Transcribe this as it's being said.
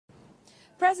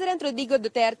President Rodrigo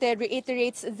Duterte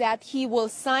reiterates that he will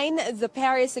sign the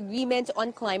Paris Agreement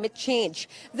on climate change.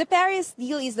 The Paris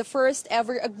deal is the first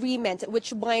ever agreement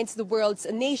which binds the world's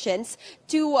nations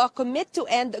to commit to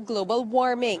end global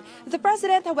warming. The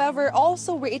president, however,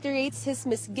 also reiterates his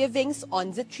misgivings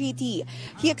on the treaty.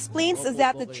 He explains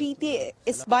that the treaty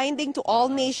is binding to all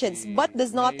nations but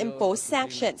does not impose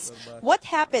sanctions. What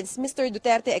happens, Mr.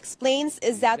 Duterte explains,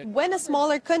 is that when a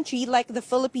smaller country like the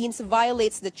Philippines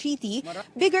violates the treaty,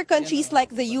 bigger countries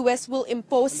like the U.S. will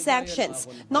impose sanctions,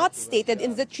 not stated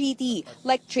in the treaty,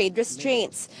 like trade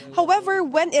restraints. However,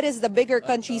 when it is the bigger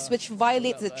countries which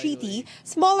violate the treaty,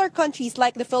 smaller countries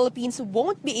like the Philippines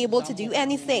won't be able to do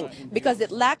anything because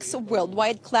it lacks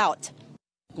worldwide clout.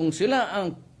 Kung sila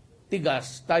ang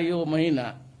tigas, tayo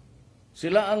mahina,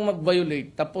 sila ang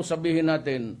mag-violate, tapos sabihin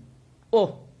natin,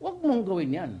 oh, wag mong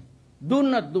gawin yan. Do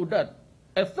not do that.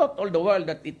 I thought all the while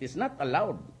that it is not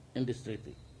allowed in this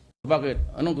treaty.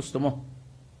 Bakit? Anong gusto mo?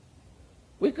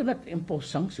 We cannot impose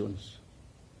sanctions.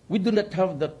 We do not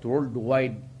have that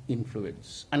worldwide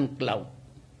influence and clout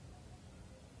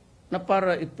na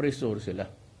para i-pressure sila.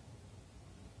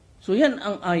 So yan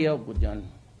ang ayaw ko dyan.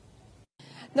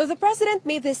 Now, the president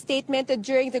made this statement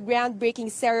during the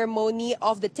groundbreaking ceremony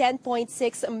of the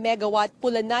 10.6-megawatt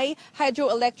Pulanay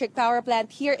hydroelectric power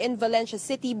plant here in Valencia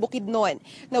City, Bukidnon.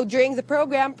 Now, during the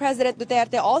program, President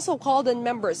Duterte also called on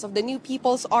members of the New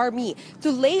People's Army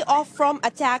to lay off from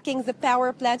attacking the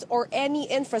power plant or any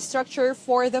infrastructure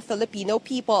for the Filipino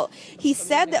people. He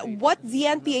said that what the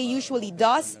NPA usually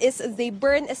does is they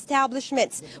burn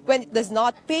establishments when it does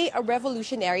not pay a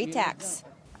revolutionary tax.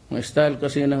 Ang style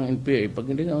kasi ng NPA,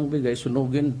 pag hindi ka magbigay,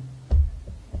 sunugin.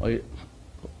 Oy,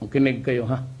 makinig kayo,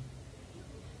 ha?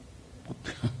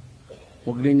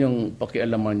 Huwag ninyong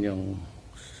pakialaman yung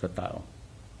sa tao.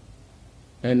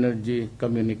 Energy,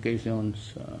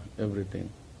 communications,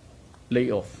 everything. Lay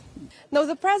off. Now,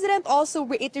 the president also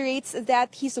reiterates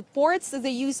that he supports the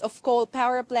use of coal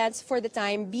power plants for the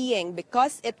time being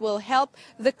because it will help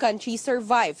the country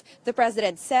survive. The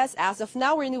president says as of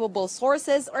now, renewable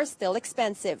sources are still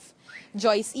expensive.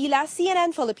 Joyce Ila,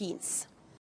 CNN Philippines.